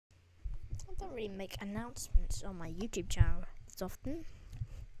don't really make announcements on my YouTube channel as often.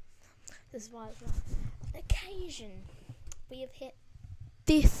 This is why it's an occasion. We have hit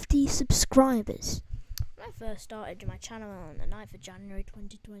 50 subscribers. When I first started my channel on the 9th of January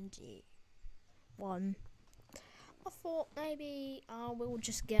 2021, I thought maybe I will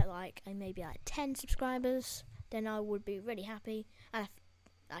just get maybe 10 subscribers. Then I would be really happy and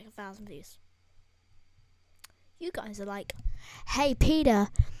like 1,000 views. You guys are like, hey Peter,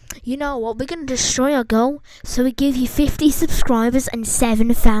 you know what? We're gonna destroy our goal, so we give you 50 subscribers and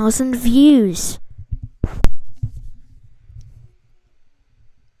 7,000 views.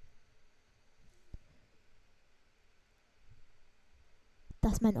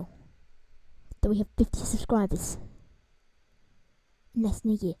 That's mental. That we have 50 subscribers in less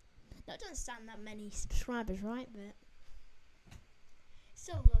than a year. That doesn't sound that many subscribers, right? But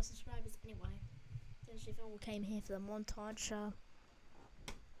still a lot of subscribers anyway. Especially if you all came here for the montage show.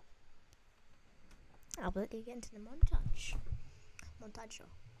 I'll let you get into the montage show. Now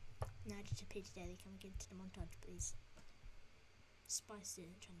just a PeterDaily, can we get into the montage, please? Spice the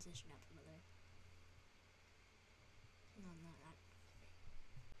transition up a little. No, not that.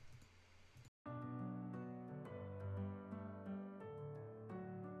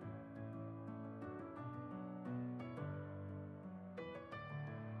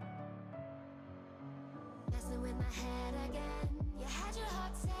 Messing with my head again. You had your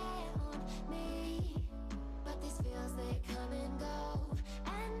heart set on me, but these feels, they come and go,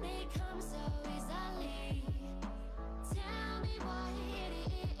 and they come so easily. Tell me what it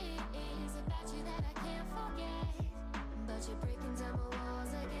is about you that I can't forget, but you're breaking down my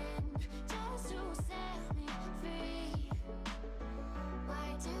walls again, just to set me free. Why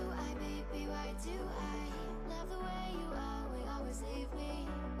do I, baby, why do I love the way you always leave me?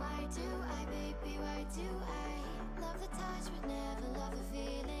 Why do I, baby, why do I love the touch but never love the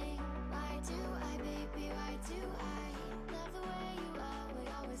feeling? Why do I, baby, why do I love the way you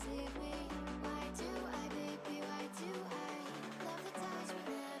always leave me? Why do I, baby, why do I love the touch but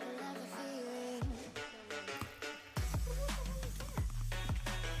never love the feeling?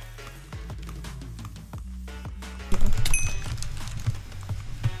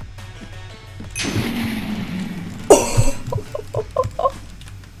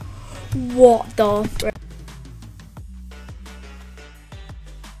 What the frick?